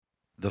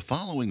The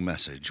following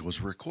message was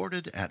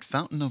recorded at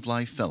Fountain of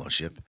Life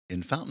Fellowship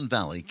in Fountain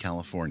Valley,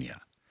 California.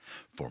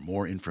 For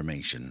more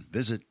information,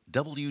 visit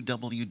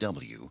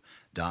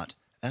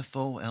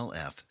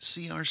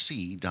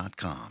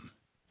www.folfcrc.com.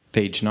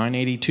 Page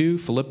 982,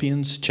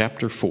 Philippians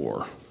chapter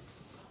 4.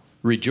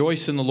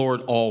 Rejoice in the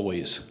Lord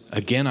always.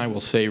 Again I will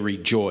say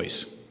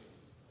rejoice.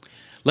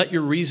 Let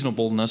your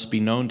reasonableness be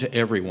known to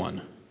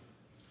everyone.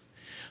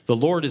 The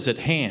Lord is at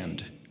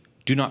hand.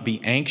 Do not be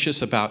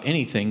anxious about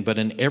anything, but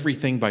in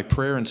everything by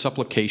prayer and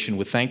supplication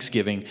with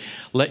thanksgiving,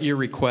 let your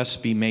requests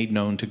be made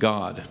known to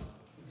God.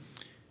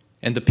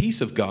 And the peace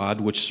of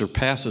God, which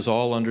surpasses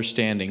all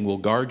understanding, will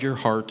guard your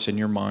hearts and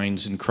your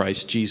minds in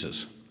Christ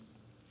Jesus.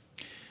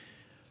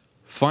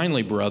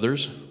 Finally,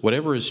 brothers,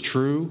 whatever is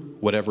true,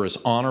 whatever is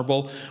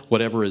honorable,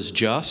 whatever is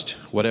just,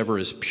 whatever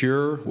is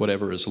pure,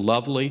 whatever is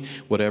lovely,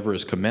 whatever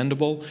is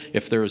commendable,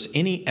 if there is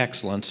any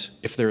excellence,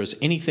 if there is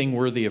anything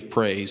worthy of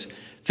praise,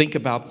 think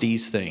about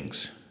these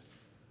things.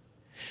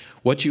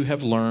 What you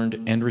have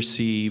learned and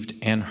received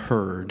and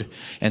heard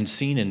and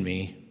seen in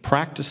me,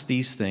 practice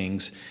these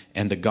things,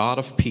 and the God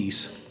of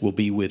peace will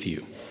be with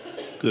you.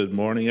 Good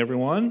morning,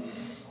 everyone.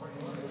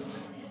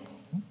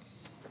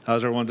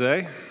 How's everyone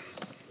today?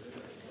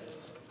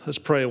 Let's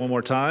pray one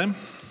more time.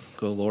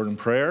 Go to the Lord in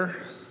prayer.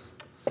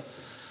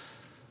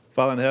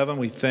 Father in heaven,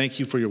 we thank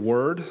you for your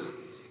word.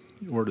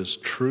 Your word is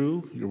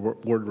true. Your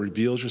word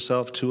reveals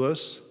yourself to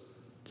us.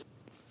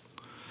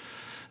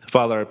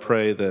 Father, I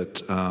pray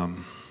that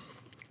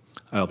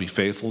I'll be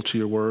faithful to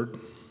your word,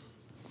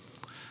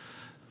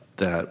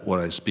 that what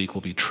I speak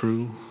will be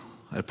true.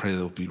 I pray that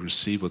it will be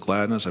received with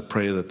gladness. I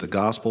pray that the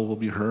gospel will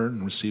be heard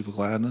and received with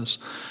gladness.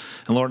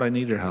 And Lord, I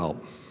need your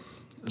help.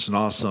 It's an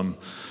awesome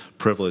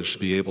privilege to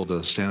be able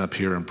to stand up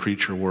here and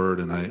preach your word,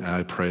 and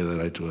I pray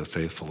that I do it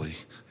faithfully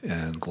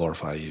and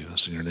glorify you.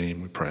 So in your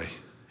name we pray.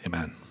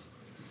 Amen.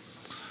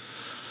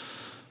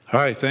 All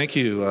right, thank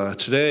you.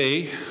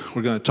 Today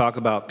we're going to talk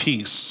about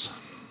peace.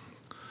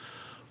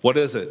 What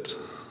is it?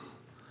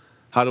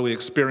 How do we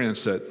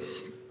experience it?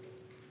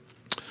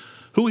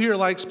 Who here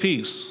likes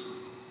peace?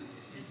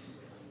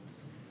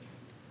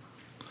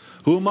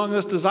 Who among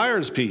us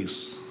desires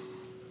peace?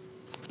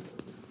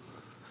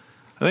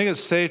 I think it's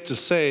safe to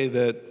say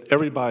that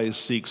everybody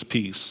seeks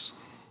peace.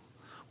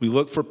 We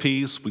look for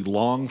peace. We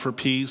long for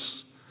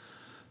peace.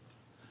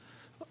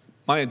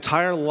 My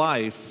entire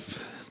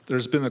life,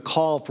 there's been a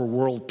call for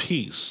world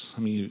peace. I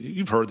mean,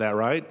 you've heard that,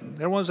 right?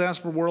 Everyone's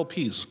asked for world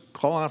peace,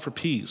 calling out for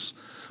peace.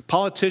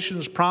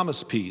 Politicians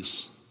promise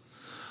peace.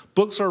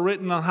 Books are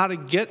written on how to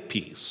get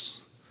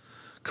peace.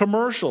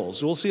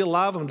 Commercials, you'll see a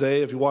lot of them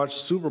today if you watch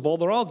Super Bowl.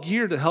 They're all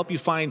geared to help you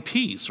find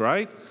peace,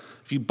 right?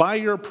 If you buy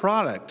your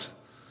product,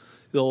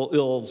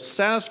 it'll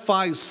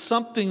satisfy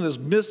something that's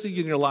missing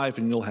in your life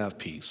and you'll have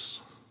peace.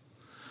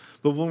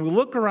 But when we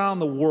look around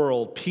the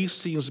world, peace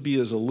seems to be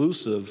as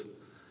elusive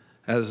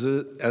as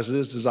it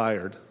is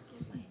desired.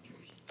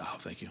 Oh,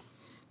 thank you.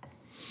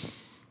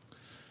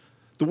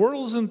 The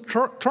world is in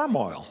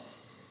turmoil.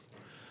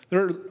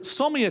 There are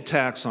so many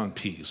attacks on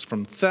peace,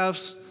 from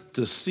thefts,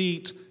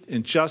 deceit,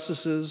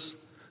 injustices,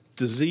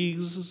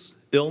 diseases,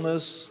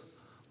 illness,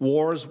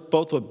 wars,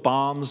 both with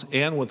bombs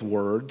and with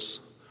words.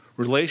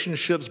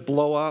 Relationships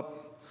blow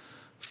up,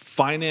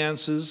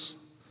 finances,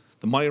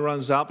 the money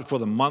runs out before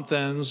the month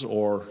ends,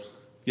 or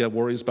you have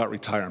worries about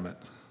retirement.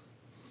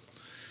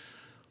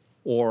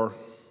 Or,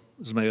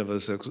 as many of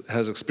us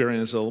has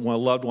experienced, when a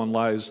loved one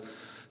lies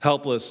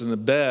helpless in the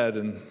bed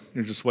and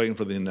you're just waiting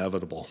for the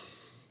inevitable.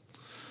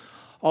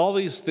 All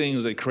these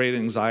things, they create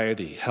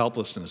anxiety,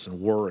 helplessness,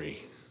 and worry.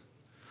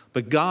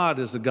 But God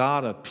is the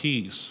God of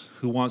peace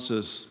who wants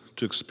us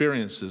to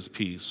experience his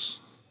peace.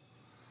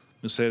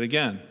 Let me say it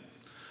again.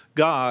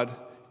 God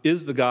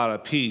is the God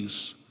of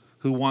peace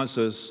who wants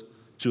us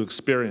to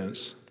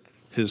experience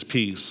his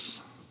peace.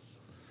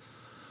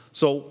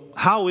 So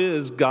how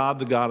is God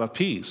the God of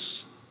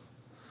peace?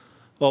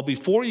 Well,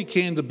 before you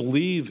came to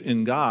believe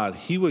in God,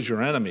 he was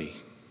your enemy,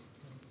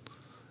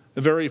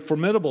 a very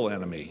formidable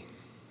enemy.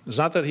 It's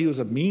not that he was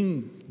a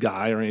mean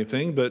guy or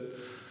anything, but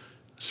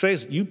let's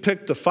face it, you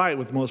picked a fight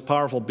with the most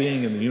powerful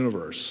being in the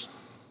universe.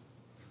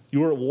 You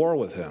were at war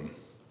with him.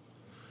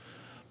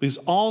 But he's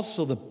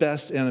also the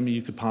best enemy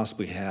you could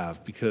possibly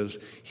have because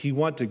he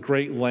went to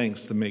great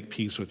lengths to make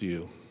peace with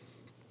you.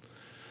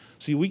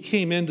 See, we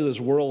came into this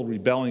world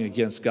rebelling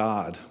against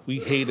God. We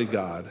hated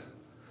God.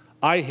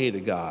 I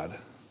hated God.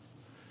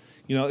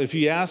 You know, if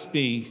you asked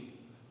me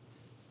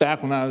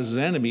back when I was his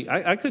enemy,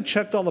 I could have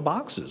checked all the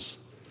boxes.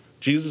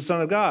 Jesus,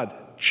 Son of God,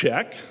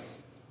 check.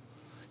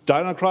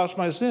 Died on the cross for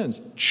my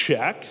sins,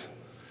 check.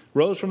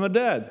 Rose from the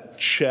dead,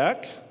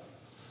 check.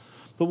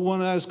 But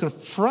when I was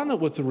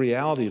confronted with the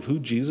reality of who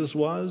Jesus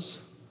was,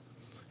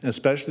 and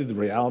especially the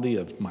reality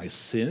of my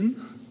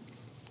sin,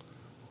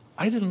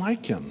 I didn't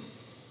like him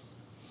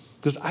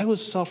because I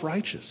was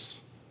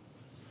self-righteous.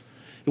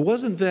 It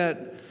wasn't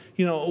that,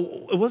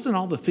 it wasn't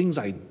all the things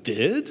I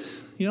did.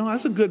 I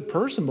was a good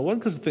person, but it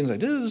wasn't because of the things I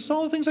did. It was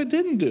all the things I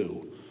didn't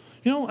do.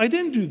 I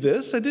didn't do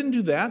this. I didn't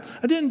do that.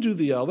 I didn't do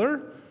the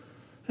other.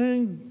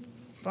 And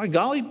By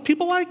golly,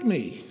 people like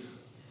me.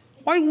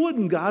 Why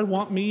wouldn't God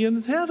want me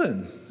in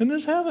heaven, in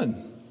his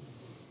heaven?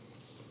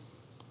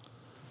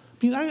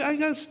 I mean, I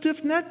got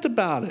stiff-necked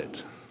about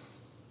it.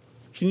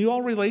 Can you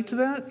all relate to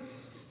that?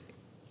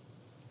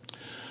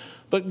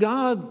 But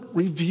God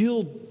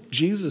revealed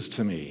Jesus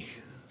to me,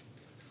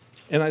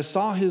 and I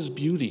saw his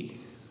beauty.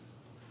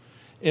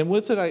 And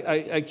with it,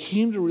 I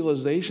came to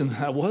realization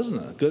that I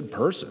wasn't a good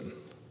person.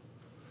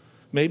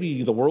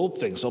 Maybe the world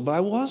thinks so, but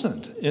I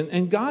wasn't.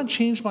 And God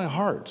changed my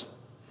heart.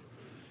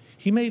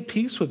 He made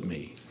peace with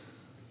me.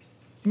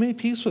 He made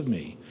peace with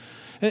me.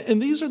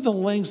 And these are the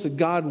lengths that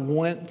God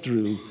went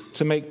through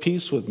to make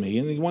peace with me,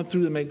 and he went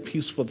through to make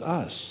peace with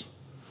us.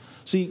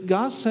 See,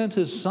 God sent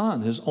his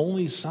son, his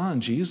only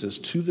son, Jesus,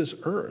 to this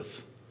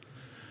earth.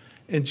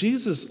 And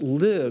Jesus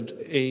lived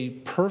a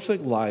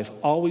perfect life,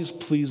 always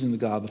pleasing to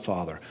God the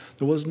Father.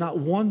 There was not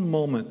one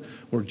moment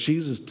where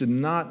Jesus did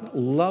not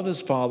love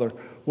his Father,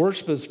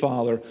 worship his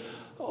Father,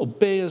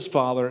 obey his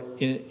Father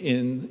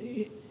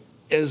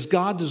as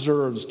God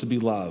deserves to be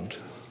loved.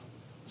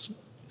 He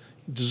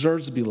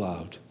deserves to be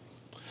loved.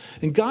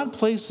 And God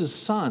placed his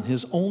son,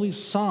 his only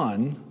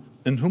son,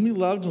 in whom he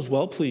loved and was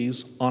well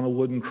pleased, on a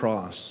wooden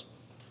cross.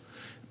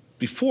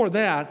 Before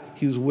that,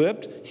 he was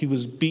whipped, he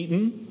was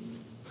beaten,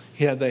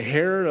 he had the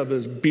hair of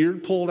his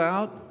beard pulled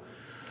out.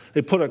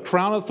 They put a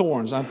crown of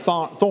thorns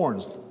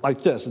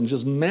like this and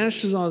just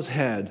mashes on his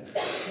head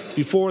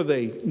before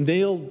they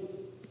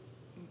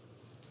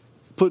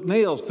put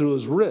nails through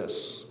his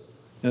wrists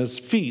and his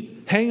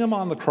feet, hang him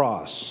on the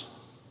cross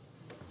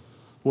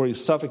where he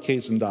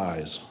suffocates and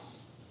dies.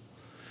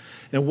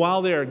 And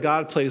while there,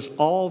 God placed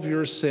all of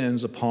your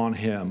sins upon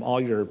him, all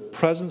your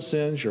present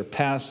sins, your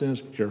past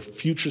sins, your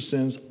future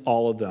sins,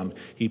 all of them.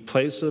 He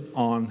placed it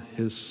on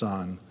his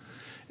son.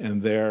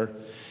 And there,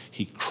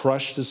 he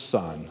crushed his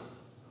son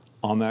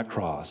on that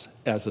cross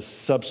as a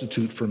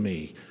substitute for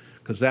me,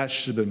 because that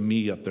should have been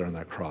me up there on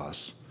that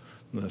cross.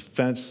 And the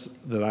offense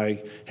that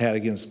I had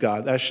against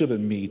God, that should have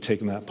been me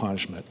taking that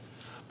punishment.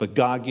 But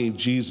God gave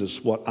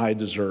Jesus what I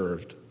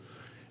deserved.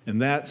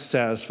 And that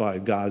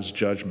satisfied God's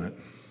judgment.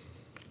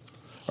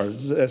 Or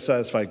that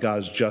satisfied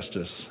God's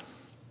justice.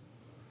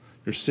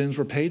 Your sins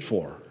were paid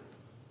for.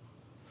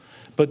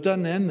 But it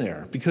doesn't end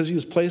there, because he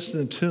was placed in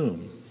a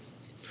tomb.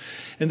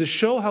 And to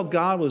show how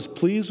God was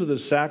pleased with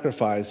his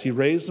sacrifice, he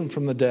raised him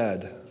from the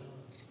dead.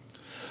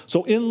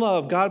 So in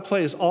love, God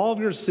placed all of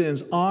your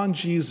sins on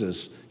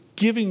Jesus,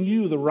 giving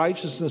you the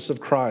righteousness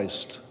of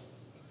Christ.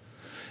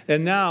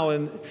 And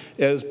now,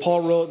 as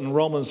Paul wrote in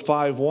Romans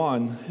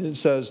 5:1, it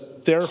says,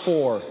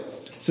 "Therefore,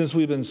 since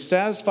we've been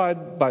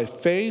satisfied by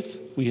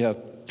faith, we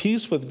have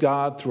peace with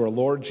God through our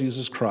Lord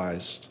Jesus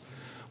Christ.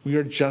 We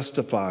are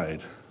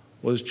justified."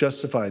 What does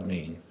justified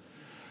mean?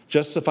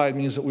 Justified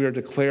means that we are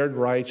declared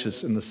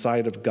righteous in the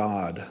sight of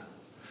God.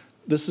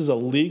 This is a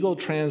legal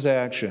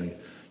transaction.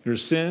 Your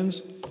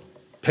sins,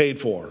 paid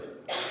for.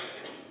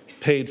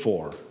 Paid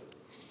for.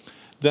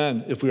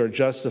 Then, if we are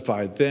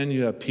justified, then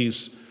you have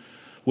peace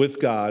with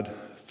God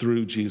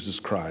through Jesus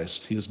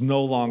Christ. He is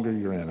no longer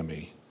your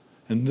enemy.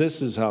 And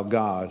this is how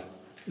God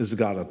is a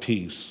God of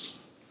peace.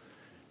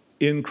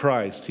 In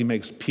Christ, he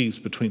makes peace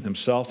between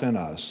himself and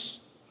us.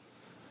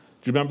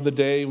 Do you remember the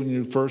day when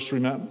you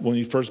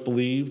first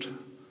believed?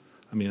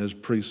 I mean, it was a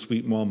pretty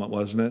sweet moment,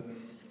 wasn't it?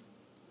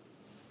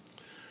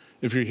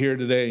 If you're here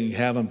today and you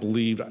haven't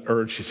believed, I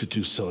urge you to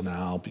do so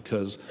now,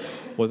 because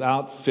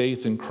without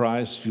faith in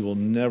Christ, you will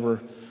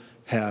never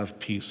have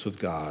peace with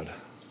God.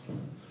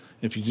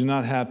 If you do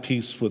not have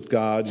peace with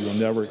God, you will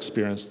never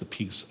experience the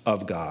peace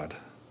of God.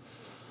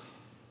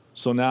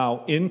 So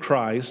now, in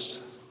Christ,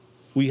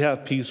 we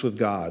have peace with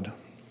God.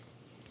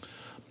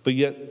 But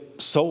yet,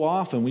 so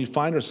often, we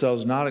find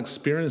ourselves not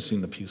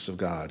experiencing the peace of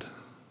God.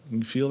 Can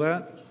you feel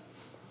that?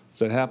 Does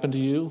that happen to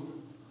you?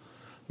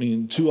 I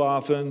mean, too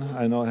often,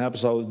 I know it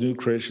happens all with new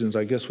Christians,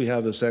 I guess we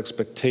have this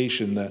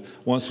expectation that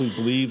once we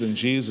believe in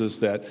Jesus,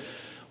 that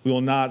we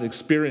will not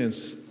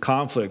experience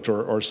conflict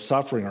or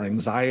suffering or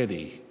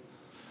anxiety.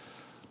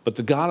 But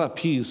the God of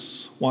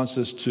peace wants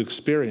us to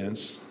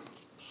experience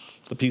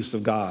the peace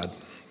of God.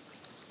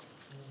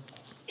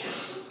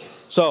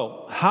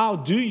 So, how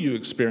do you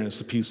experience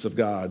the peace of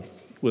God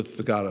with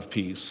the God of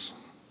peace?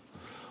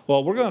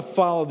 Well, we're going to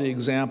follow the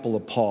example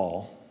of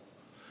Paul.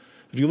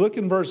 If you look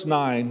in verse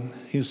 9,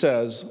 he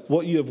says,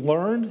 "What you have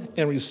learned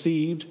and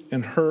received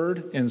and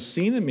heard and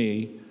seen in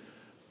me,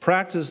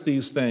 practice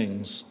these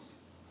things."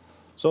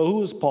 So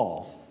who is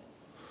Paul?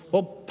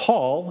 Well,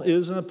 Paul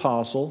is an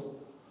apostle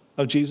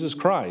of Jesus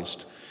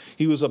Christ.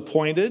 He was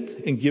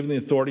appointed and given the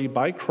authority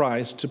by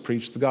Christ to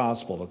preach the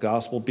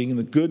gospel being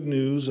the good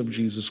news of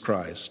Jesus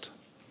Christ.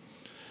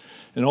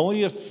 And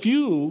only a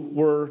few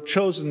were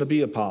chosen to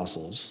be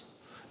apostles.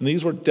 And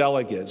these were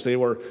delegates. They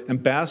were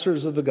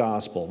ambassadors of the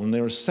gospel, and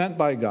they were sent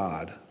by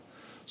God.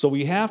 So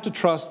we have to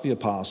trust the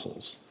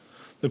apostles.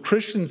 The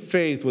Christian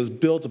faith was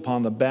built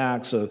upon the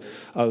backs of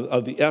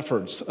the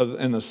efforts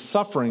and the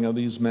suffering of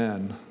these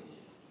men.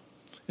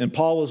 And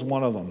Paul was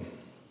one of them.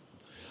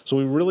 So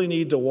we really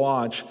need to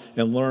watch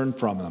and learn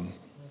from him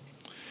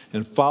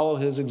and follow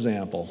his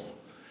example.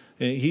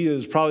 And he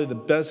is probably the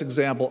best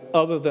example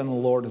other than the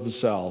Lord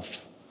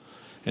himself.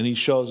 And he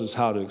shows us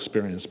how to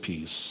experience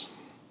peace.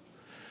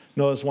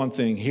 Notice one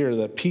thing here,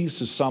 that peace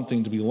is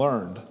something to be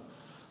learned.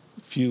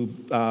 A few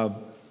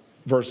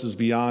verses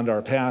beyond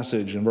our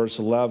passage, in verse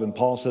 11,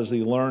 Paul says that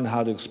he learned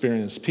how to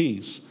experience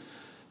peace.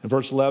 In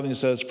verse 11, he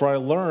says, "For I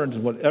learned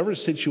in whatever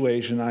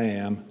situation I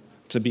am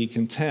to be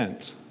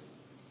content."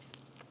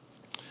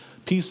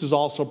 Peace is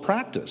also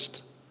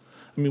practiced.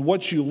 I mean,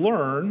 what you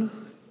learn,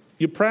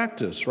 you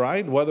practice,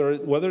 right?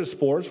 Whether it's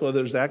sports,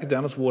 whether it's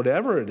academics,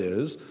 whatever it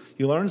is,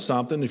 you learn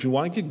something. If you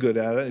want to get good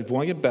at it, if you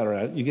want to get better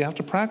at it, you have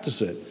to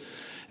practice it.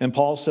 And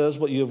Paul says,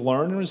 "What you have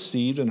learned and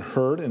received and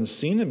heard and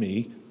seen in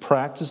me,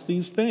 practice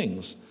these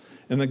things,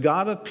 and the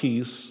God of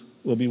peace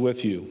will be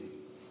with you."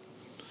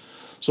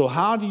 So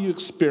how do you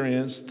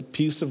experience the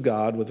peace of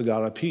God with the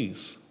God of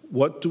peace?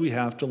 What do we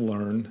have to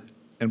learn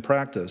and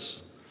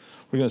practice?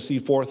 We're going to see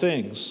four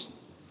things.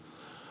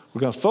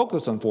 We're going to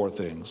focus on four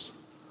things.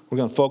 We're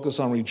going to focus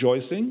on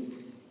rejoicing.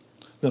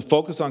 We're going to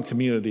focus on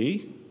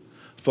community,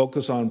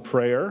 focus on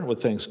prayer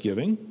with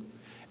thanksgiving,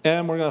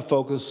 and we're going to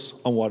focus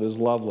on what is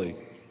lovely.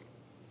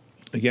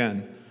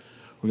 Again,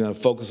 we're going to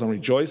focus on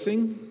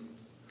rejoicing,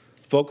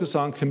 focus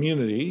on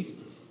community,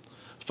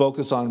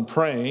 focus on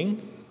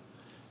praying,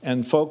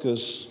 and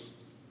focus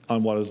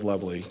on what is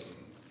lovely.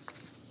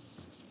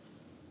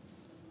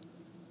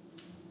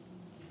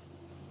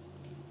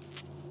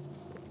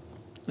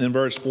 In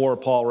verse 4,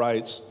 Paul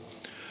writes,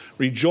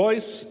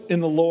 "Rejoice in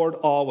the Lord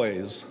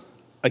always.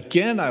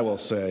 Again, I will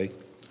say,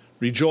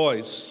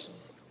 rejoice."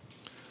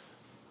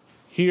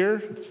 Here,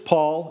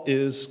 Paul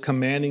is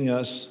commanding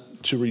us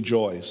to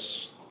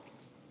rejoice.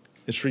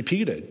 It's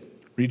repeated.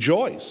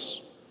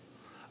 Rejoice.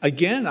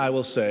 Again, I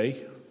will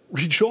say,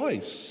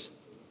 rejoice.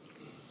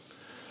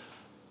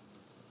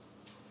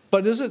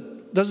 But does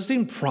it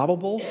seem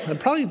probable? It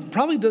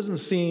probably doesn't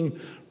seem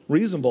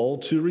reasonable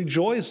to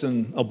rejoice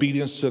in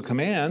obedience to a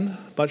command,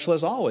 much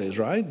less always,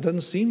 right?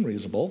 Doesn't seem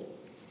reasonable.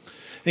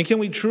 And can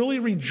we truly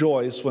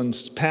rejoice when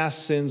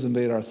past sins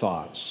invade our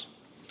thoughts?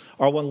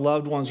 Or when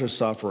loved ones are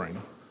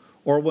suffering?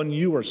 Or when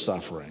you are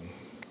suffering?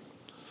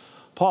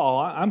 Paul,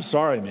 I'm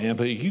sorry, man,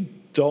 but you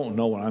don't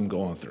know what I'm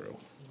going through.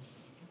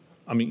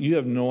 I mean, you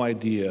have no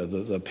idea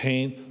the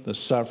pain, the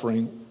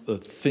suffering, the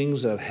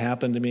things that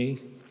happen to me.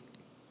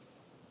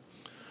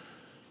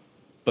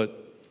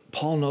 But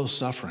Paul knows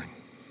suffering.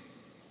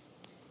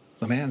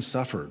 The man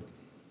suffered.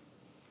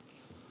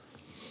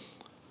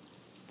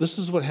 This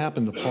is what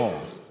happened to Paul.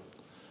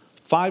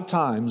 5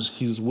 times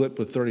he was whipped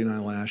with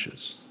 39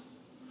 lashes.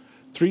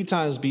 3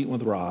 times beaten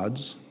with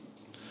rods.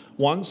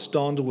 Once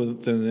stoned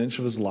within an inch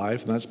of his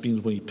life, and that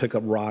means when you pick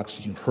up rocks,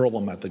 you can hurl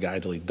them at the guy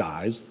till he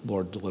dies. The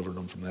Lord delivered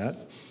him from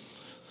that.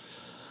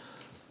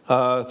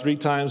 3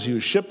 times he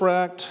was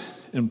shipwrecked,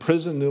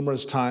 imprisoned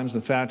numerous times.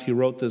 In fact, he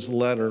wrote this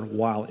letter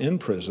while in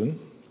prison.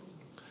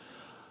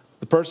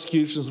 The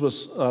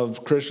persecutions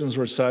of Christians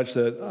were such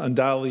that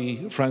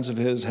undoubtedly friends of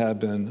his had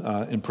been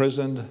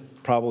imprisoned,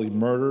 probably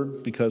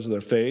murdered because of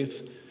their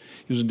faith.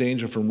 He was in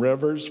danger from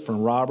rivers,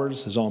 from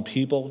robbers, his own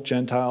people,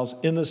 Gentiles,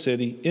 in the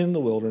city, in the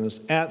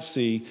wilderness, at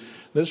sea.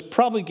 This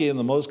probably gave him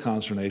the most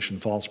consternation,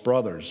 false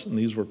brothers. And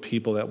these were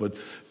people that would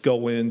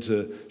go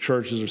into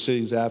churches or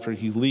cities after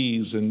he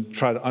leaves and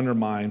try to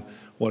undermine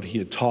what he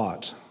had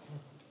taught.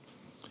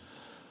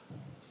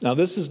 Now,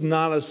 this is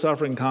not a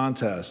suffering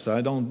contest.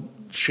 I don't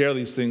share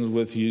these things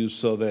with you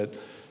so that,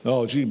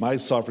 oh, gee, my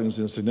suffering is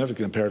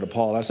insignificant compared to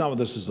Paul. That's not what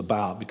this is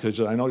about,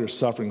 because I know your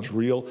suffering is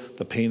real,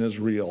 the pain is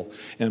real.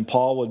 And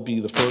Paul would be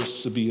the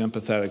first to be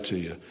empathetic to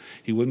you.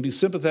 He wouldn't be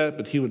sympathetic,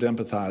 but he would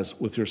empathize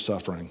with your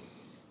suffering.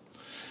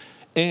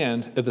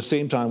 And at the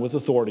same time, with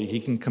authority, he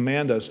can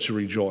command us to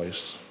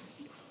rejoice.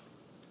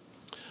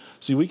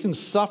 See, we can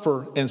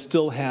suffer and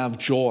still have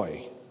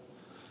joy,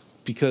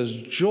 because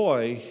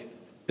joy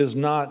is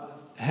not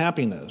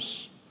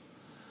happiness.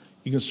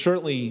 You can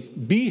certainly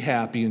be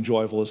happy and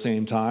joyful at the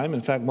same time.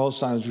 In fact,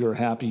 most times you're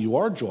happy, you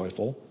are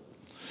joyful.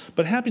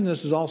 But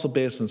happiness is also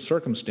based on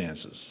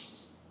circumstances.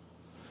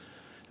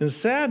 And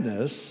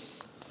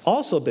sadness,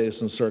 also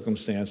based on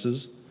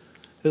circumstances,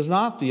 is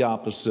not the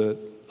opposite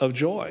of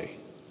joy.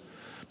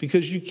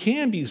 Because you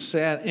can be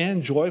sad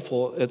and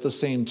joyful at the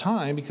same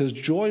time, because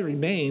joy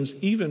remains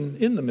even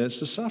in the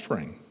midst of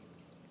suffering.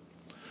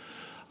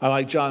 I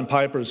like John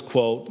Piper's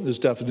quote, his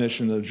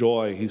definition of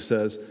joy. He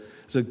says,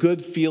 "It's a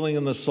good feeling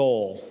in the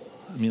soul."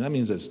 I mean, that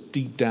means it's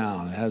deep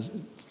down. It's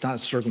not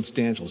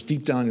circumstantial. It's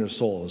deep down in your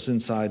soul. It's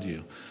inside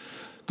you.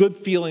 Good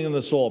feeling in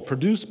the soul,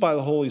 produced by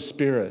the Holy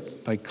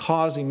Spirit, by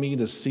causing me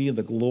to see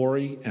the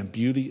glory and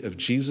beauty of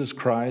Jesus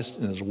Christ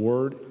in his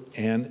word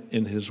and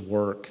in his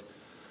work.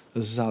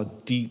 This is how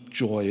deep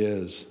joy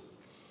is.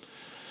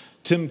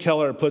 Tim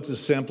Keller puts it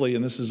simply,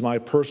 and this is my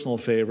personal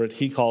favorite.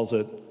 He calls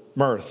it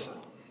mirth.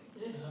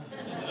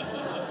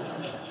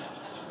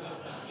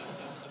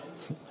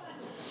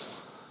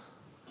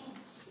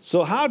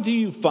 So how do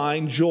you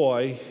find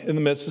joy in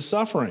the midst of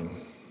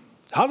suffering?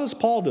 How does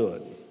Paul do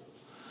it?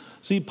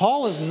 See,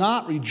 Paul is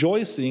not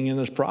rejoicing in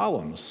his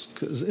problems,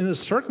 because in his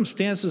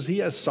circumstances he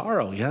has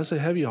sorrow, he has a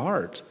heavy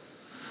heart.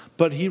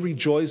 but he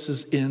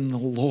rejoices in the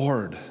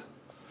Lord.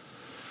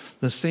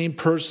 The same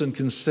person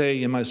can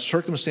say, in my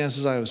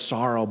circumstances I have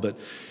sorrow, but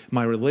in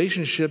my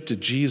relationship to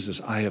Jesus,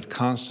 I have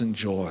constant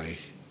joy.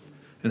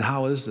 And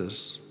how is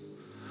this?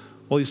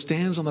 Well, he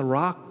stands on the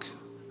rock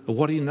of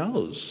what he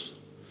knows.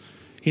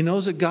 He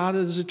knows that God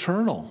is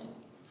eternal.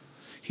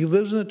 He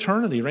lives in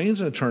eternity, reigns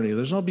in eternity.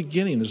 There's no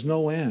beginning, there's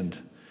no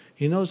end.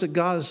 He knows that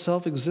God is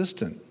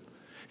self-existent.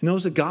 He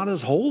knows that God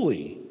is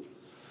holy.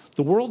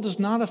 The world does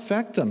not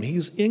affect him.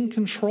 He's in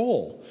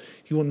control.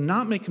 He will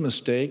not make a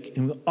mistake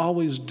and will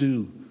always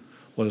do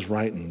what is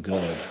right and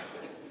good.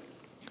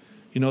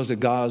 He knows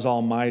that God is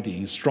almighty.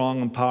 He's strong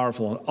and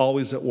powerful and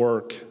always at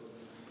work. He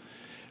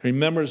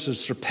remembers the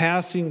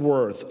surpassing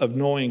worth of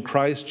knowing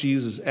Christ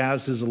Jesus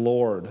as his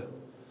Lord.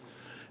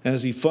 And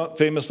as he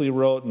famously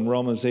wrote in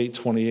Romans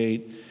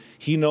 8:28,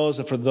 he knows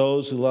that for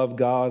those who love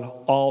God,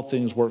 all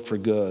things work for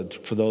good,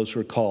 for those who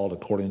are called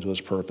according to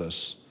his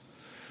purpose.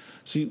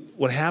 See,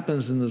 what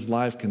happens in this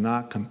life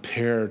cannot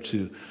compare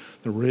to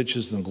the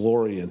riches and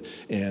glory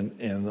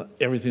and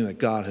everything that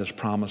God has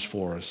promised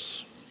for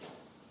us.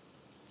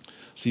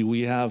 See,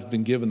 we have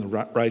been given the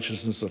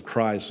righteousness of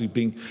Christ. We've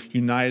been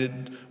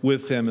united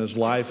with him in his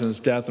life and his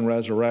death and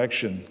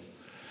resurrection.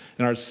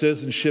 And our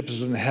citizenship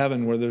is in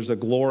heaven, where there's a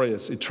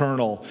glorious,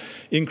 eternal,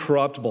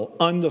 incorruptible,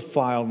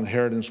 undefiled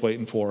inheritance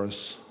waiting for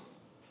us.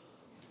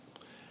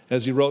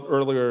 As he wrote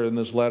earlier in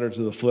this letter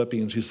to the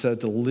Philippians, he said,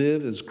 to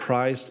live is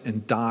Christ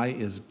and die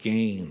is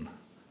gain.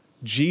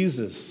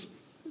 Jesus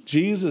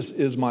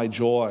is my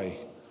joy.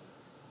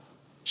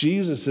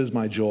 Jesus is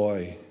my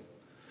joy.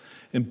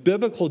 And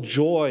biblical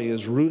joy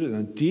is rooted in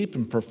a deep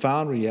and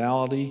profound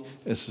reality.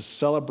 It's a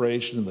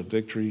celebration of the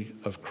victory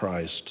of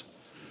Christ.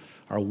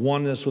 Our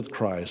oneness with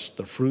Christ,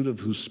 the fruit of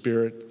whose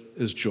spirit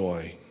is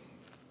joy.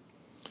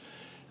 And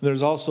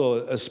there's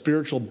also a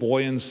spiritual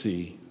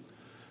buoyancy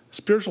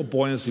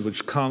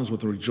which comes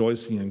with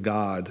rejoicing in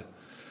God.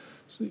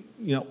 So,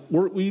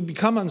 we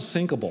become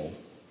unsinkable.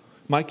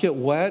 Might get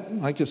wet,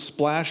 might get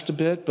splashed a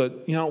bit,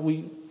 but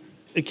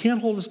it can't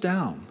hold us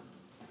down.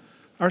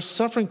 Our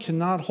suffering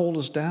cannot hold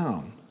us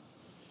down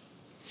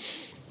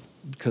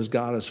because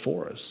God is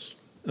for us.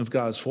 And if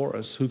God is for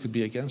us, who could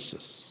be against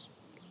us?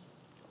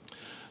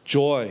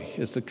 Joy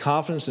is the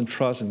confidence and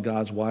trust in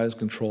God's wise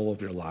control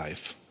of your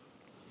life.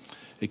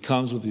 It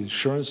comes with the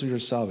assurance of your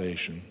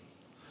salvation.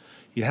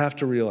 You have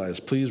to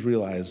please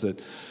realize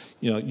that,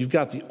 you've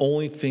got the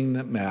only thing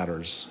that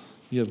matters.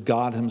 You have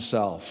God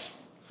himself.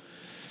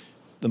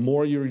 The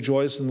more you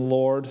rejoice in the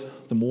Lord,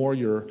 the more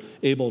you're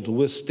able to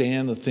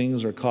withstand the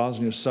things that are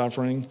causing your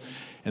suffering,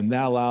 and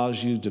that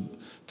allows you to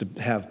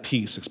have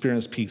peace,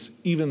 experience peace,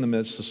 even in the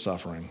midst of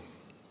suffering.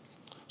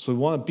 So we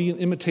want to be an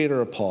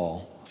imitator of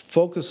Paul.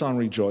 Focus on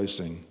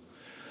rejoicing.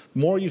 The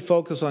more you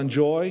focus on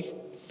joy,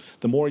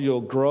 the more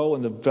you'll grow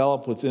and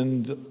develop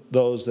within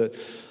those that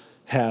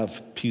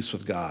have peace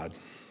with God.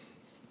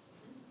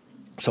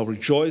 So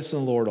rejoice in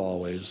the Lord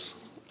always.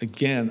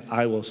 Again,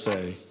 I will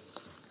say,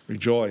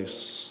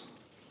 rejoice.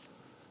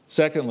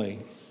 Secondly,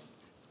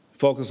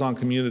 focus on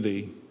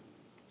community.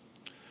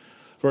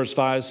 Verse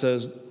 5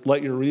 says,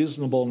 let your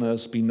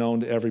reasonableness be known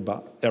to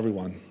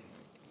everyone.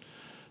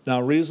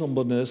 Now,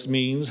 reasonableness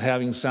means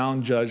having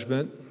sound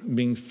judgment,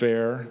 being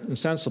fair and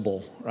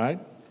sensible, right?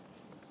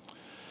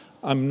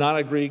 I'm not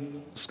a Greek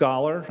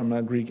scholar. I'm not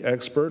a Greek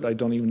expert. I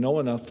don't even know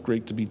enough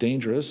Greek to be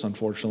dangerous,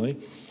 unfortunately.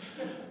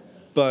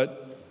 But,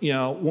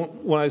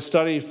 when I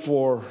study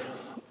for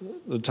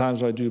the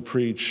times I do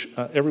preach,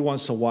 every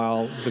once in a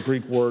while, the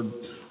Greek word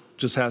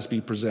just has to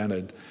be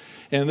presented.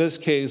 And in this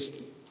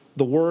case,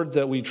 the word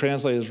that we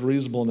translate as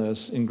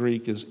reasonableness in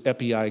Greek is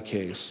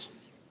epieikes.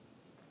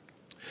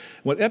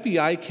 What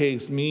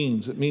epieikes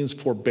means, it means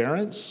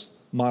forbearance,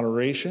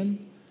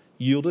 moderation,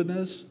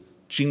 yieldedness,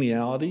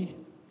 geniality,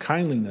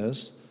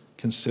 kindliness,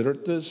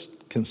 considerateness,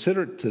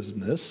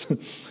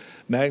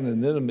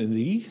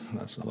 magnanimity,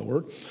 that's another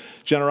word,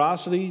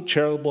 generosity,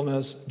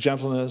 charitableness,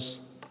 gentleness,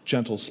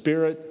 gentle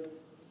spirit,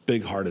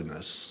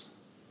 big-heartedness.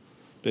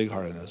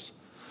 Big-heartedness.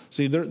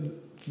 See,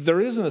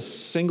 there isn't a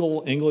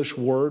single English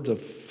word to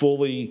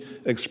fully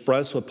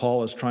express what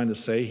Paul is trying to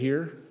say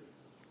here.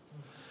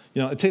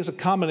 It takes a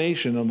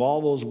combination of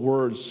all those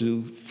words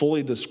to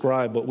fully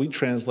describe what we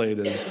translate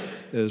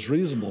as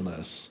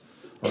reasonableness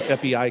or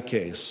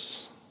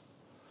epieikes.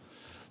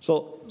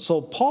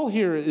 So Paul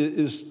here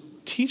is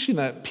teaching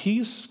that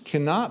peace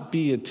cannot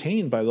be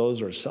attained by those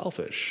who are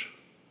selfish,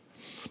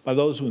 by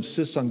those who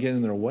insist on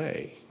getting their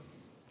way.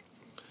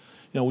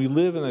 We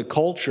live in a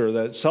culture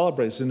that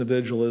celebrates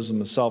individualism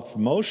and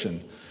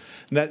self-promotion,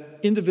 and that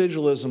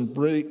individualism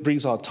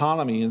breeds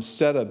autonomy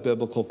instead of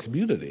biblical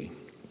community.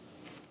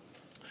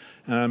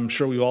 And I'm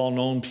sure we've all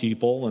known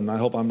people, and I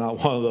hope I'm not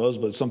one of those,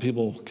 but some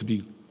people could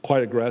be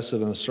quite aggressive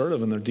and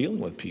assertive when they're dealing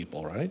with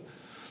people, right?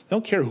 They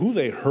don't care who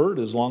they hurt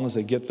as long as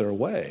they get their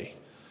way.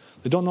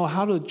 They don't know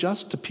how to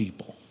adjust to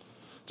people,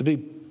 to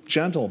be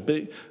gentle,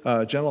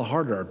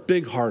 gentle-hearted, or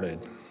big-hearted.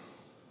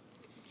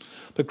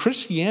 But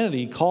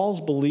Christianity calls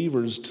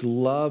believers to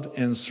love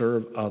and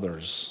serve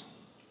others.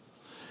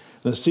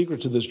 And the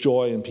secret to this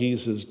joy and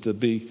peace is to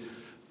be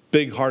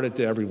big-hearted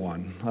to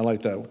everyone. I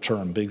like that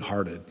term,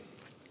 big-hearted.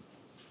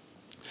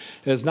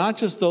 It's not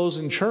just those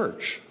in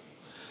church.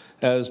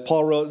 As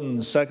Paul wrote in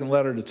the second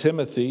letter to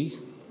Timothy,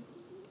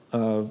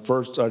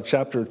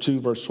 chapter 2,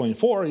 verse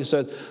 24, he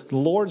said, "The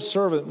Lord's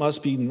servant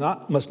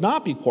must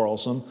not be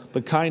quarrelsome,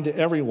 but kind to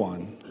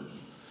everyone."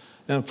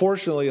 And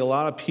unfortunately, a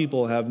lot of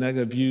people have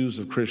negative views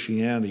of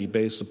Christianity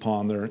based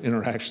upon their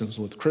interactions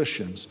with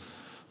Christians.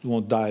 We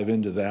won't dive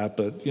into that,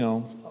 but,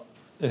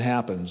 it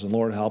happens. And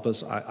Lord help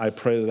us. I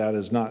pray that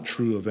is not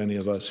true of any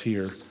of us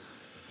here.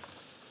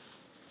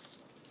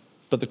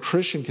 But the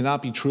Christian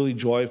cannot be truly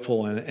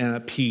joyful and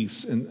at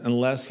peace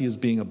unless he is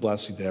being a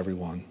blessing to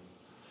everyone.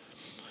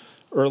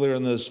 Earlier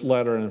in this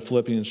letter in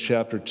Philippians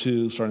chapter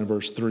 2, starting in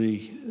verse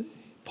 3,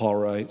 Paul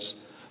writes,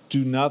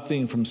 "Do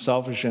nothing from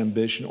selfish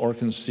ambition or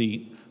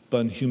conceit, but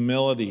in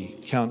humility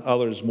count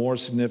others more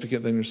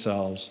significant than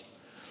yourselves.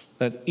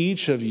 Let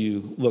each of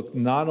you look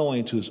not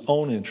only to his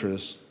own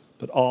interests,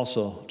 but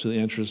also to the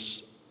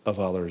interests of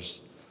others."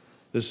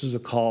 This is a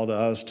call to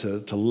us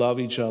to love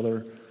each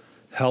other,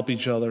 help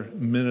each other,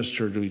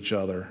 minister to each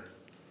other,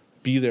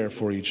 be there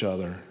for each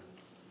other.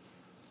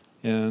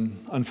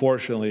 And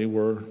unfortunately,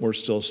 we're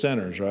still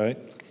sinners, right?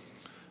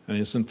 I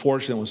mean, it's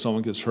unfortunate when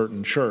someone gets hurt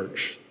in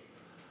church.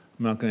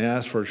 I'm not going to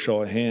ask for a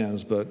show of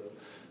hands, but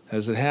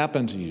has it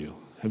happened to you?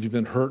 Have you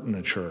been hurt in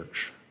a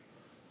church?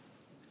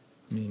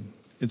 I mean,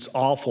 it's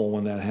awful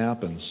when that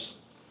happens.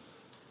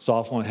 It's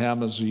awful when it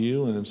happens to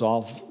you, and it's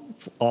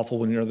awful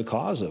when you're the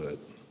cause of it.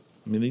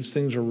 I mean, these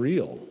things are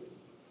real.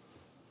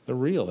 They're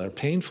real. They're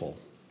painful.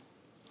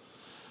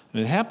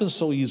 And it happens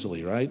so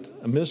easily, right?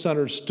 A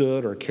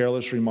misunderstood or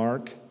careless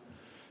remark.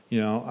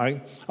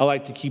 I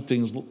like to keep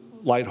things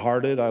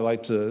lighthearted. I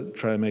like to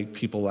try to make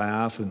people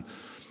laugh.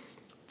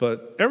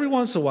 But every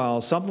once in a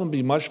while, something will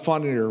be much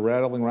funnier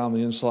rattling around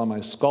the inside of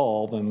my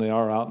skull than they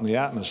are out in the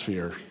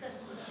atmosphere.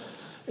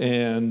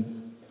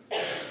 And,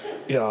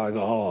 I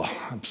go,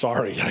 "Oh, I'm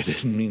sorry. I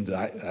didn't mean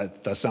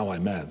that. That's not what I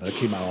meant. That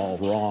came out all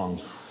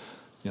wrong.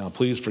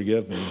 Please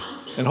forgive me."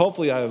 And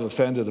hopefully I have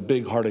offended a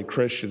big-hearted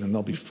Christian, and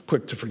they'll be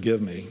quick to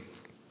forgive me.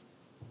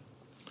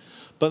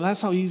 But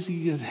that's how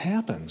easy it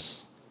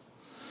happens.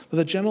 But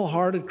the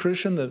gentle-hearted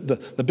Christian,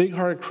 the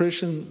big-hearted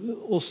Christian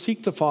will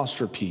seek to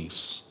foster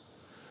peace.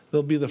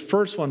 They'll be the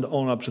first one to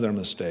own up to their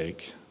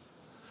mistake.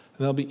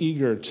 And they'll be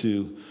eager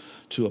to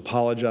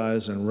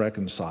apologize and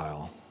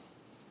reconcile.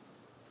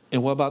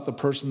 And what about the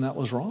person that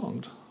was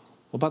wronged?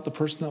 What about the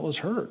person that was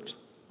hurt?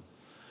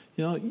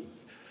 What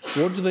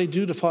do they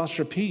do to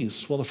foster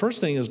peace? Well, the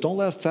first thing is don't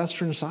let it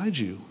fester inside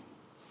you.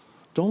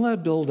 Don't let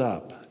it build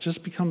up. It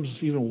just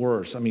becomes even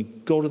worse. I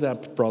mean, go to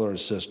that brother or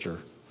sister.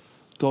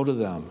 Go to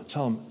them.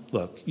 Tell them,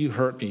 "Look, you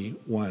hurt me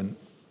when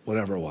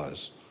whatever it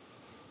was.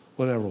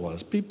 Whatever it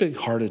was." Be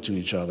big-hearted to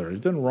each other. If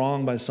you've been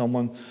wronged by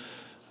someone,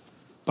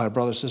 by a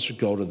brother or sister,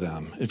 go to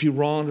them. If you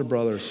wronged a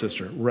brother or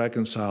sister,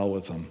 reconcile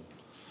with them.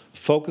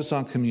 Focus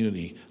on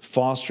community.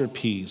 Foster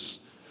peace.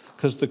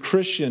 Because the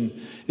Christian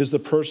is the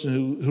person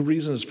who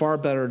reasons it's far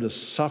better to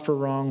suffer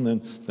wrong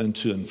than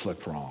to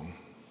inflict wrong.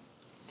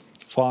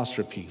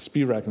 Foster peace.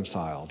 Be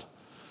reconciled.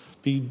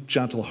 Be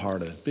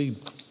gentle-hearted. Be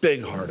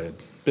big-hearted.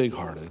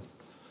 Big-hearted.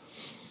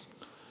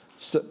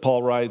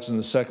 Paul writes in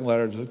the second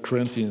letter to the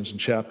Corinthians in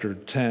chapter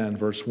 10,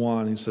 verse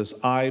 1, he says,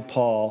 "I,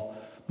 Paul,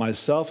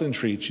 myself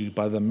entreat you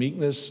by the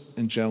meekness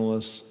and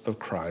gentleness of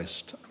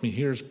Christ." I mean,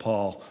 here's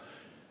Paul.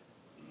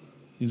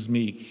 He's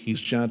meek.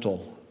 He's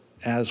gentle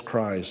as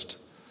Christ.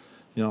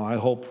 I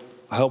hope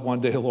one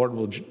day the Lord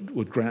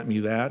would grant me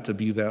that, to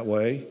be that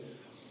way,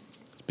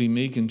 be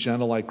meek and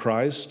gentle like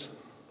Christ.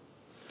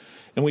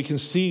 And we can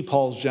see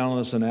Paul's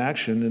gentleness in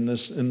action in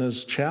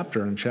this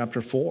chapter, in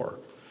chapter 4.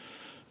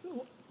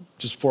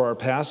 Just for our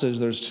passage,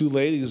 there's two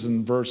ladies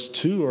in verse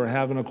 2 are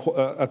having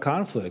a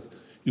conflict,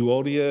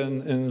 Euodia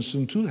and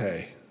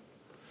Syntyche. I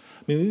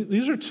mean,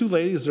 these are two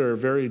ladies that are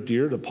very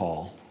dear to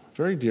Paul,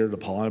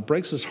 and it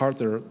breaks his heart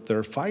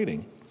they're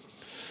fighting.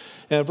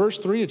 And in verse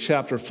 3 of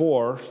chapter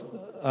 4,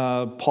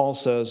 Paul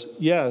says,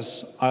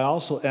 "Yes, I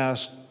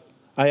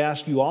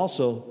ask you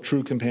also,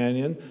 true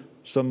companion,"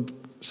 some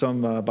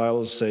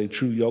Bibles say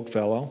true yoke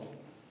fellow,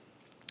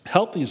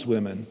 "help these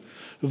women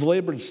who've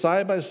labored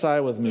side by side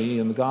with me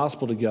in the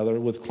gospel together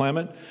with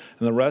Clement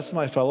and the rest of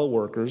my fellow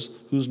workers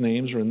whose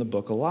names are in the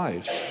book of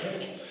life."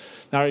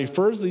 Now, he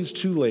refers to these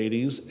two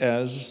ladies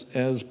as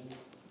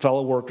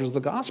fellow workers of the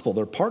gospel.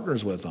 They're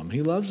partners with him.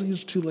 He loves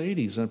these two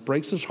ladies, and it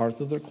breaks his heart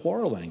that they're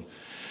quarreling.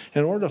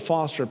 In order to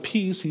foster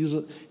peace,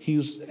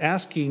 he's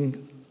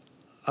asking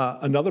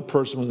another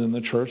person within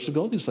the church to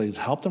go to these ladies,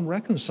 help them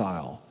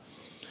reconcile.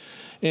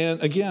 And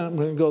again, I'm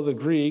going to go to the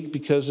Greek,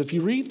 because if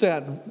you read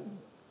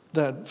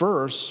that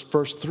verse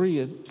 3,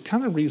 it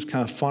kind of reads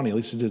kind of funny, at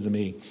least it did to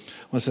me.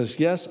 When it says,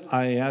 "Yes,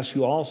 I ask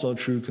you also,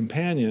 true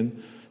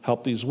companion,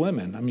 help these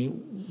women." I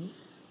mean,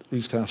 it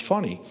reads kind of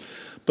funny.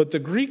 But the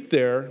Greek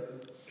there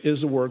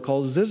is a word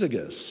called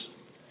zyzygos.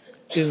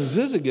 And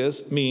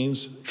zyzygos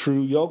means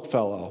true yoke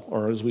fellow,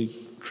 or as we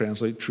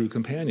translate, true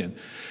companion.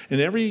 And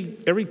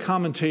every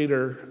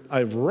commentator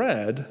I've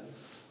read,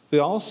 they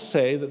all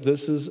say that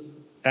this is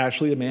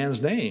actually a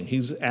man's name.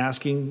 He's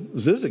asking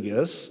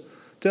Syzygus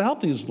to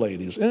help these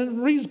ladies. And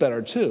it reads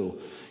better too.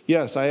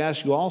 Yes, I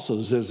ask you also,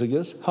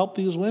 Syzygus, help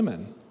these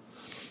women.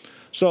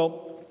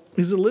 So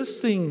he's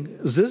enlisting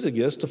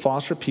Syzygus to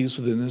foster peace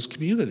within his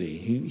community.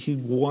 He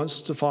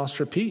wants to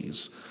foster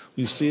peace.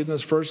 We see it in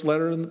his first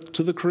letter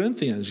to the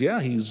Corinthians. Yeah,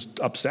 he's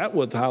upset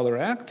with how they're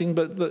acting,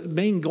 but the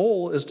main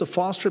goal is to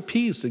foster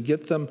peace, to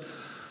get them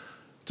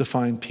to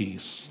find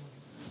peace.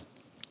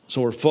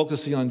 So we're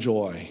focusing on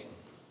joy.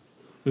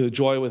 We have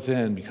joy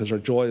within because our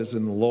joy is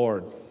in the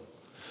Lord.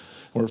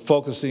 We're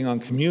focusing on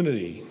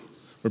community.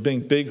 We're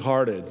being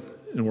big-hearted,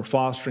 and we're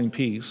fostering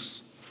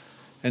peace.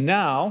 And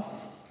now,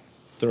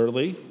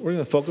 thirdly, we're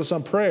going to focus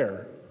on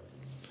prayer.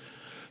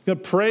 We're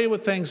going to pray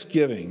with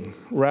thanksgiving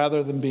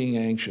rather than being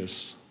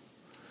anxious.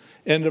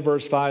 End of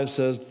verse 5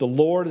 says, the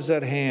Lord is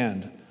at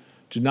hand.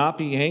 Do not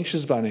be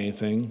anxious about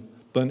anything,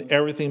 but in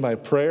everything by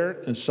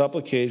prayer and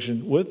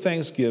supplication with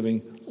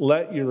thanksgiving,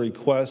 let your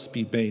requests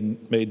be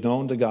made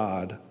known to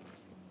God.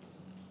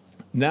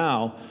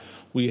 Now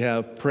we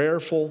have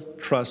prayerful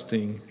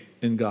trusting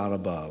in God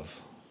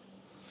above.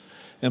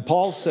 And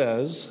Paul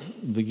says,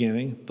 in the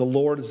beginning, the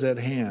Lord is at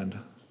hand.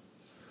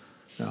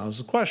 Now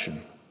there's a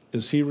question.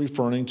 Is he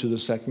referring to the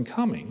second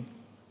coming?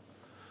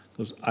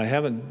 Because I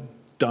haven't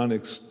done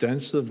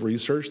extensive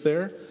research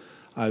there.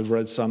 I've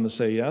read some that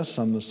say yes,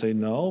 some that say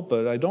no,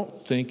 but I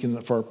don't think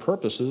for our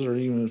purposes or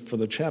even for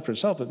the chapter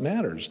itself it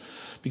matters.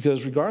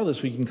 Because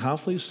regardless, we can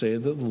confidently say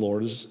that the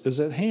Lord is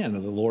at hand,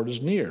 and the Lord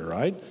is near,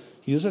 right?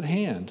 He is at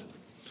hand.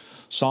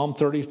 Psalm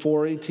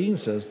 34:18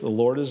 says, the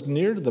Lord is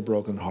near to the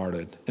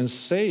brokenhearted and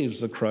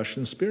saves the crushed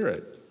in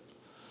spirit.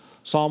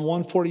 Psalm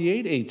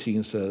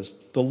 148:18 says,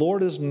 the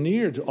Lord is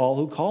near to all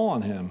who call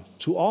on him,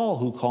 to all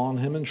who call on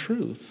him in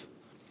truth.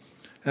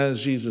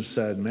 As Jesus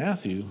said in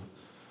Matthew,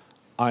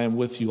 I am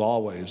with you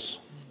always.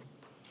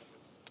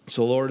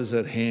 So the Lord is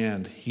at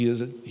hand. He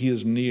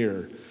is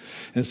near.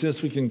 And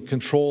since we can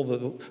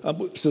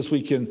since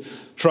we can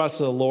trust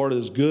that the Lord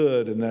is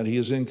good and that he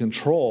is in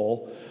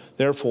control,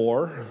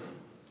 therefore,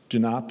 do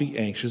not be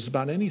anxious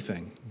about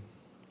anything.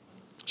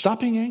 Stop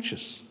being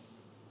anxious.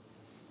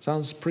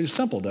 Sounds pretty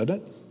simple, doesn't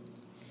it?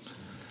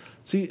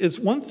 See, it's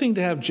one thing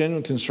to have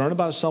genuine concern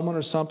about someone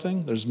or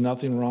something. There's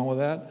nothing wrong with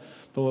that.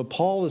 But what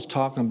Paul is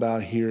talking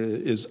about here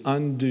is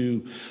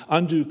undue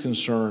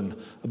concern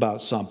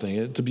about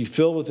something, to be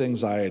filled with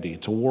anxiety,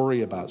 to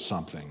worry about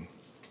something.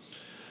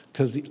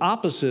 Because the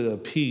opposite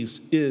of peace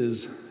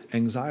is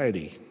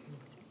anxiety.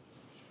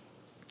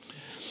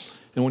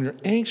 And when you're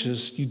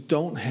anxious, you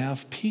don't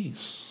have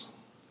peace.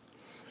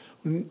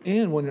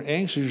 And when you're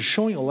anxious, you're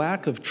showing a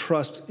lack of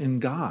trust in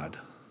God.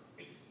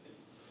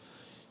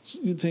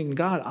 You think,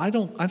 God, I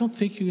don't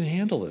think you can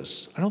handle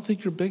this. I don't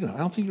think you're big enough. I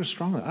don't think you're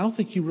strong enough. I don't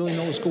think you really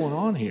know what's going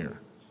on here.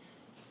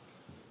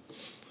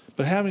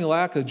 But having a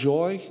lack of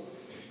joy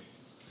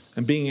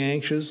and being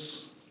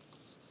anxious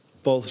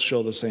both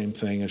show the same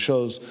thing. It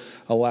shows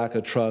a lack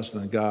of trust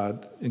in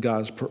God, in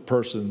God's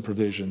person,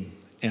 provision,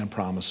 and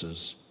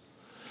promises.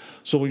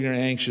 So when you're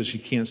anxious,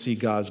 you can't see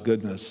God's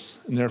goodness,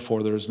 and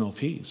therefore there is no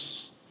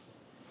peace.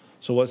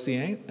 So what's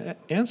the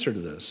answer to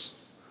this?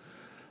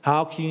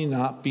 How can you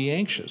not be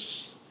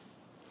anxious?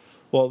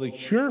 Well, the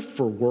cure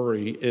for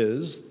worry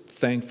is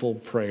thankful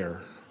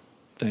prayer.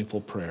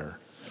 Thankful prayer.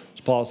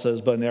 As Paul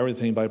says, but in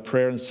everything by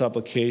prayer and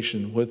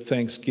supplication with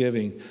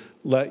thanksgiving,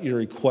 let your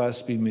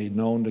requests be made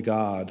known to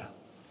God.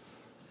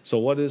 So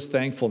what is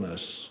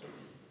thankfulness?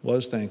 What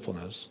is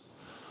thankfulness?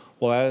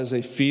 Well, that is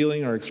a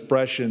feeling or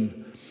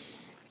expression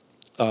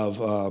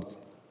of,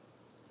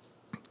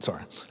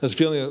 that's a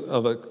feeling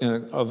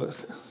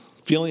of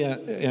feeling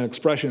an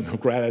expression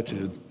of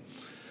gratitude.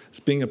 It's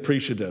being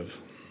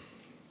appreciative.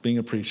 Being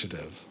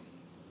appreciative.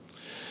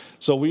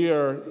 So we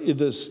are in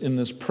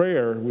this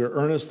prayer, we are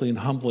earnestly and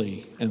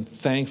humbly and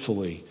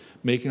thankfully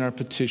making our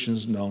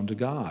petitions known to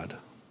God.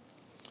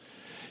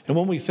 And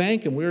when we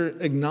thank him, we're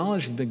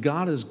acknowledging that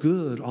God is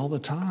good all the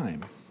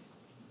time.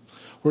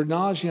 We're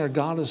acknowledging our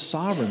God is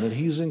sovereign, that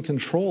he's in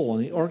control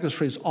and he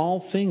orchestrates all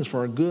things for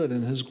our good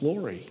and his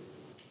glory.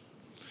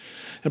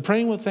 And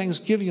praying with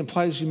thanksgiving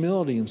implies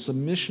humility and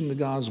submission to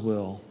God's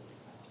will.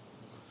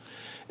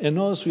 And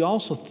notice we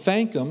also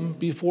thank him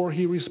before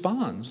he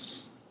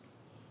responds,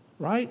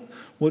 right?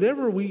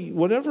 Whatever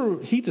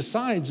he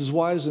decides is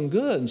wise and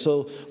good. And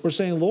so we're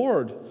saying,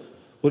 Lord,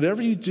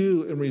 whatever you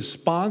do in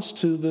response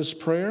to this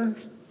prayer,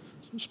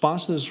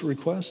 response to this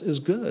request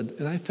is good.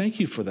 And I thank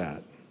you for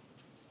that.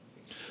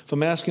 If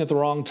I'm asking at the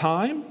wrong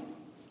time and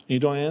you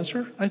don't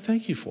answer, I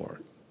thank you for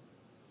it.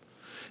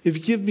 If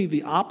you give me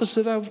the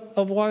opposite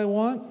of what I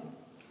want,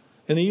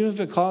 and even if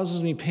it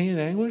causes me pain and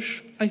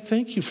anguish, I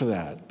thank you for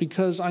that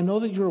because I know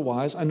that you're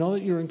wise, I know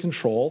that you're in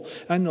control,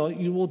 I know that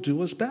you will do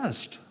what's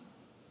best.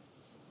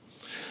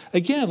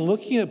 Again,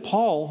 looking at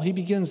Paul, he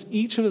begins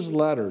each of his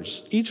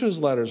letters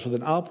with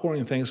an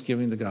outpouring of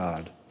thanksgiving to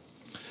God.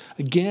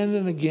 Again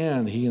and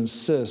again, he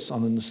insists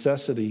on the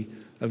necessity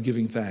of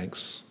giving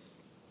thanks.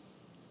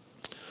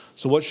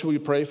 So what should we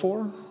pray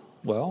for?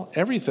 Well,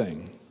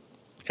 everything.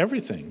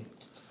 Everything.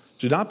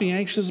 Do not be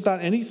anxious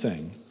about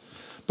anything,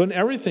 But in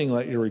everything,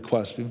 let your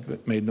requests be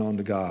made known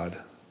to God.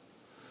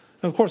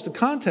 And of course, the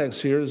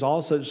context here is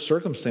all such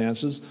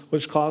circumstances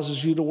which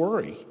causes you to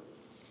worry.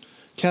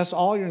 Cast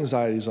all your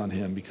anxieties on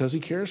him because he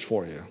cares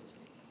for you.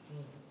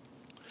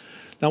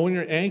 Now, when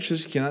you're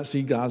anxious, you cannot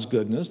see God's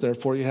goodness,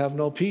 therefore you have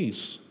no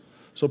peace.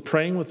 So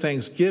praying with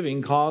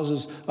thanksgiving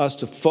causes us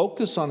to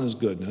focus on his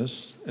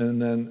goodness,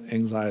 and then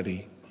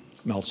anxiety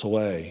melts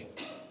away.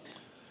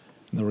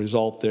 And the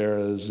result there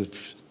is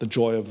if the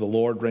joy of the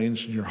Lord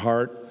reigns in your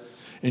heart,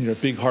 and you're a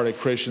big-hearted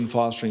Christian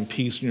fostering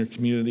peace in your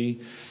community,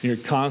 and you're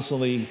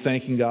constantly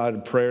thanking God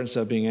in prayer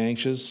instead of being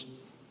anxious,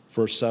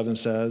 verse 7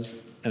 says,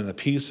 and the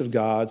peace of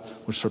God,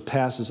 which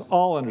surpasses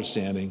all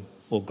understanding,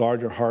 will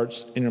guard your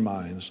hearts and your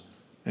minds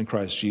in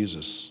Christ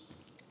Jesus.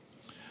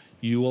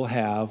 You will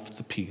have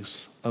the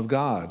peace of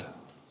God.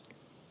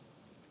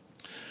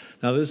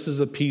 Now, this is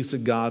a peace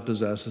that God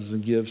possesses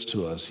and gives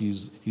to us.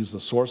 He's the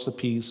source of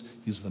peace,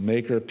 he's the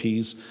maker of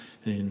peace,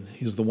 and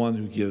he's the one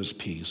who gives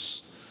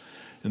peace.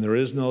 And there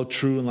is no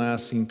true and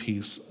lasting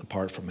peace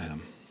apart from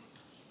him.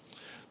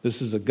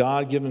 This is a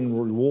God-given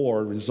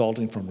reward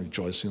resulting from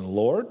rejoicing in the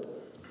Lord,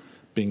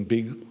 being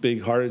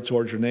big-hearted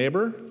towards your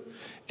neighbor,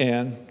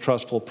 and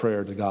trustful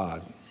prayer to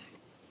God.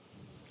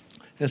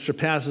 It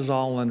surpasses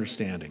all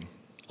understanding.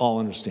 All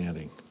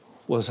understanding.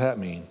 What does that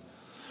mean?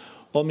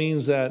 Well, it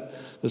means that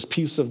this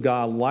peace of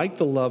God, like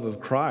the love of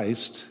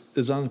Christ,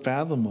 is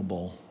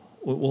unfathomable.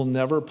 It will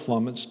never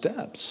plumb its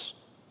depths.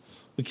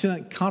 We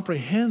cannot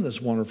comprehend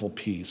this wonderful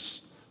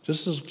peace,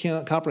 just as we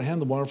cannot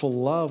comprehend the wonderful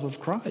love of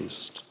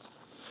Christ.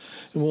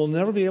 And we'll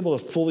never be able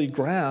to fully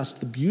grasp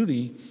the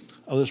beauty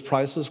of this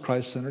priceless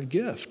Christ-centered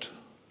gift.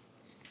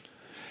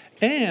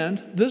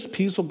 And this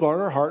peace will guard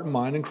our heart and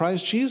mind in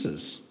Christ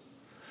Jesus.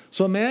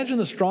 So imagine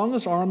the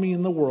strongest army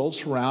in the world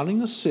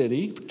surrounding a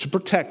city to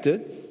protect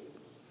it.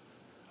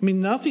 I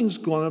mean, nothing's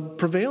going to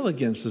prevail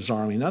against this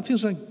army.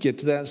 Nothing's going to get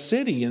to that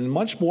city. And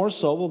much more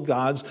so will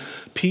God's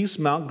peace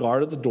mount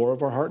guard at the door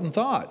of our heart and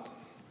thought.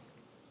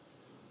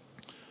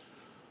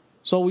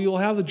 So we will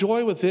have the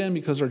joy within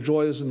because our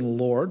joy is in the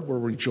Lord. We're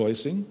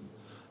rejoicing,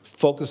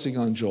 focusing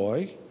on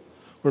joy.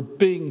 We're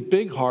being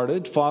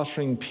big-hearted,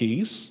 fostering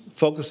peace,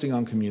 focusing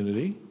on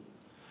community.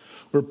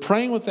 We're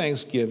praying with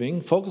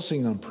thanksgiving,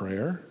 focusing on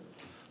prayer.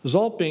 The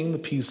result being the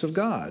peace of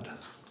God.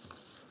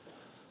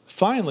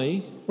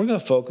 Finally, we're going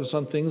to focus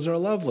on things that are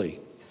lovely.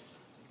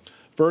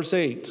 Verse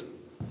 8,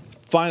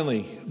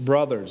 finally,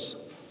 brothers,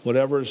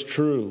 whatever is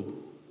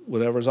true,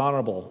 whatever is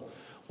honorable,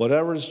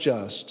 whatever is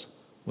just,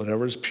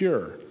 whatever is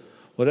pure,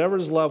 whatever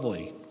is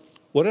lovely,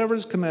 whatever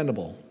is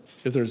commendable,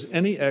 if there's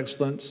any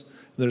excellence,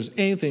 if there's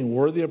anything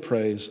worthy of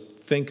praise,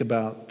 think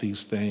about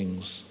these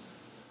things.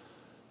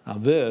 Now,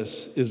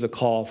 this is a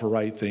call for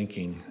right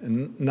thinking,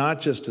 and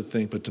not just to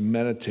think, but to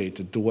meditate,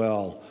 to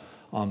dwell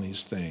on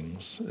these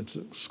things.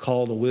 It's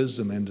called a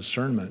wisdom and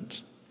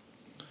discernment.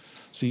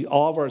 See,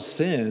 all of our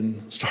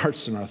sin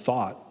starts in our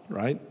thought,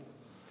 right?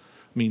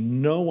 I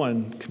mean, no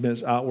one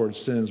commits outward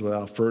sins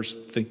without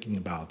first thinking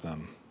about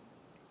them.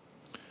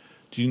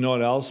 Do you know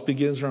what else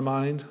begins in our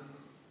mind?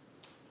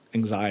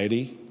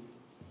 Anxiety.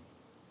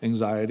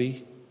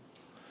 Anxiety.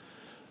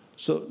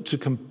 So to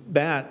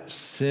combat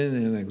sin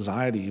and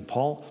anxiety,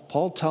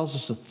 Paul tells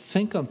us to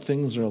think on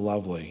things that are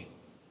lovely.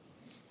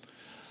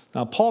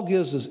 Now, Paul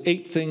gives us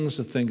 8 things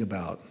to think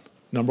about.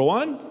 Number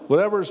 1,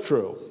 whatever is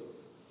true.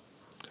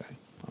 Okay.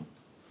 Well,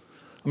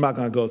 I'm not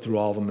going to go through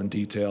all of them in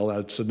detail.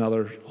 That's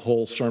another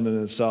whole sermon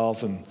in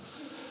itself, and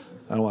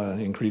I don't want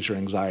to increase your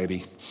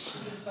anxiety.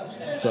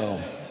 So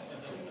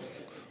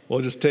we'll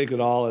just take it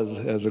all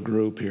as a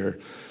group here.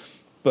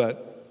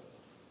 But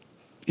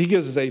he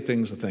gives us 8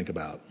 things to think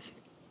about.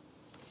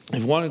 If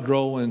we want to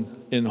grow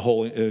in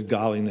holy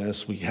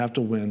godliness, we have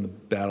to win the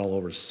battle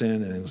over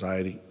sin and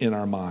anxiety in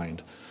our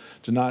mind.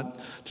 To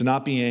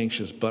not be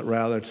anxious, but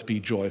rather to be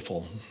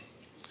joyful.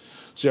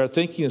 See, our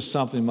thinking is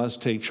something we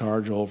must take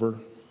charge over.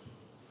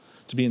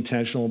 To be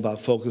intentional about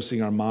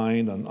focusing our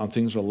mind on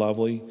things that are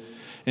lovely.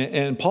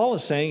 And Paul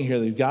is saying here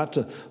that you've got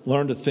to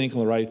learn to think on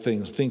the right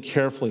things. Think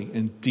carefully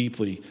and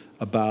deeply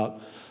about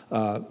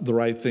the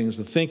right things.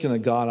 To think in a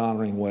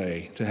God-honoring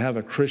way. To have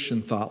a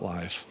Christian thought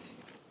life.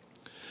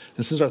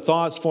 And since our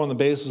thoughts form the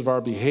basis of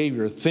our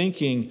behavior,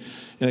 thinking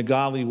in a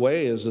godly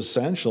way is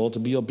essential to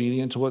be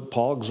obedient to what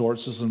Paul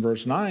exhorts us in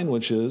verse 9,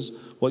 which is,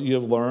 what you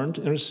have learned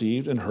and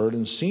received and heard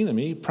and seen in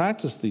me,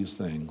 practice these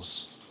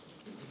things.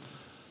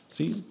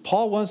 See,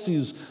 Paul wants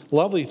these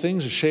lovely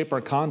things to shape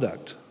our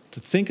conduct,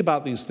 to think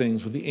about these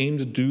things with the aim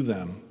to do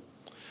them.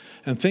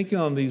 And thinking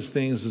on these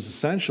things is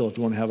essential if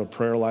you want to have a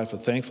prayer life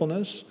of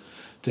thankfulness,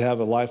 to have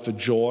a life of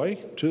joy,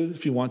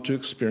 if you want to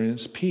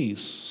experience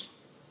peace.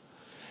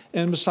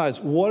 And besides,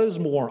 what is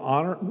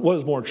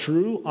more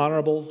true,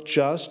 honorable,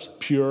 just,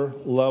 pure,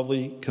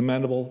 lovely,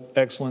 commendable,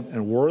 excellent,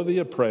 and worthy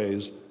of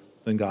praise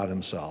than God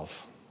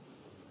himself?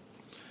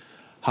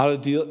 How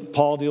did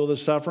Paul deal with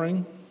his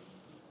suffering?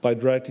 By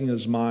directing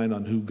his mind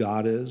on who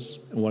God is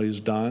and what he's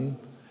done,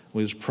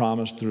 what he's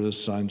promised through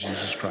his son,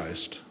 Jesus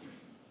Christ.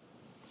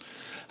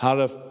 How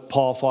did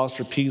Paul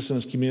foster peace in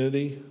his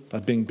community? By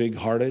being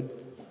big-hearted,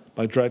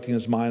 by directing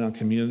his mind on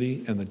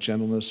community and the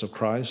gentleness of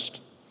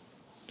Christ?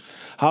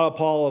 How did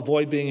Paul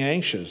avoid being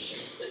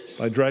anxious?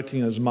 By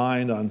directing his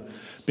mind on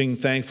being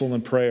thankful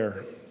in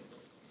prayer.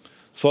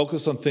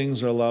 Focus on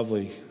things that are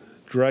lovely.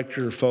 Direct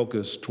your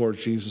focus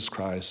towards Jesus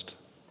Christ.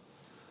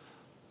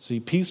 See,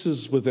 peace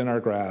is within our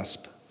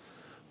grasp.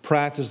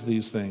 Practice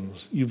these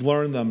things. You've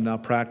learned them, now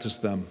practice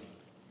them.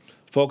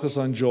 Focus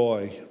on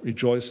joy.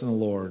 Rejoice in the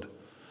Lord.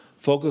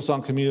 Focus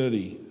on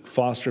community.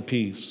 Foster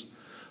peace.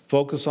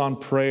 Focus on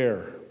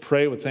prayer.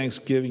 Pray with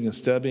thanksgiving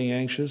instead of being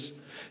anxious.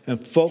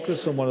 And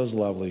focus on what is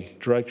lovely.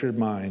 Direct your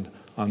mind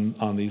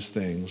on these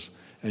things.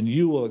 And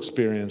you will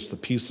experience the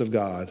peace of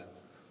God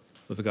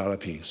with the God of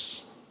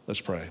peace.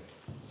 Let's pray.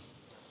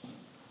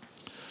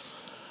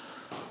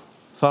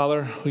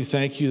 Father, we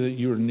thank you that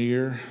you are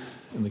near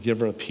and the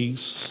giver of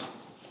peace.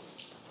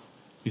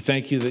 We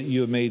thank you that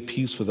you have made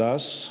peace with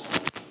us.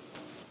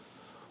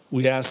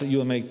 We ask that you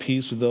will make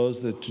peace with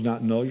those that do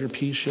not know your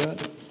peace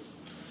yet.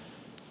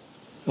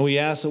 And we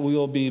ask that we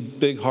will be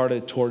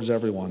big-hearted towards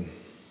everyone.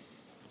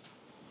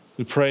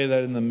 We pray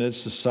that in the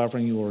midst of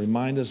suffering, you will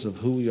remind us of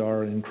who we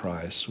are in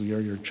Christ. We are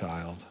your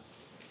child.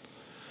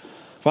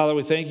 Father,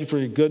 we thank you for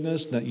your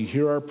goodness and that you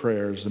hear our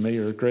prayers, and may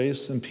your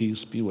grace and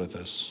peace be with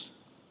us.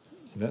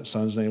 In that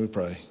Son's name we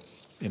pray.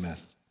 Amen.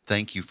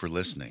 Thank you for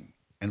listening,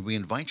 and we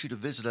invite you to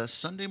visit us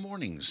Sunday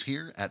mornings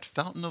here at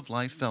Fountain of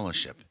Life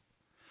Fellowship.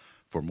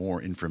 For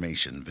more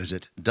information,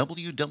 visit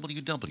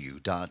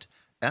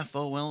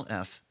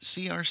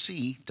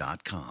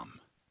www.folfcrc.com.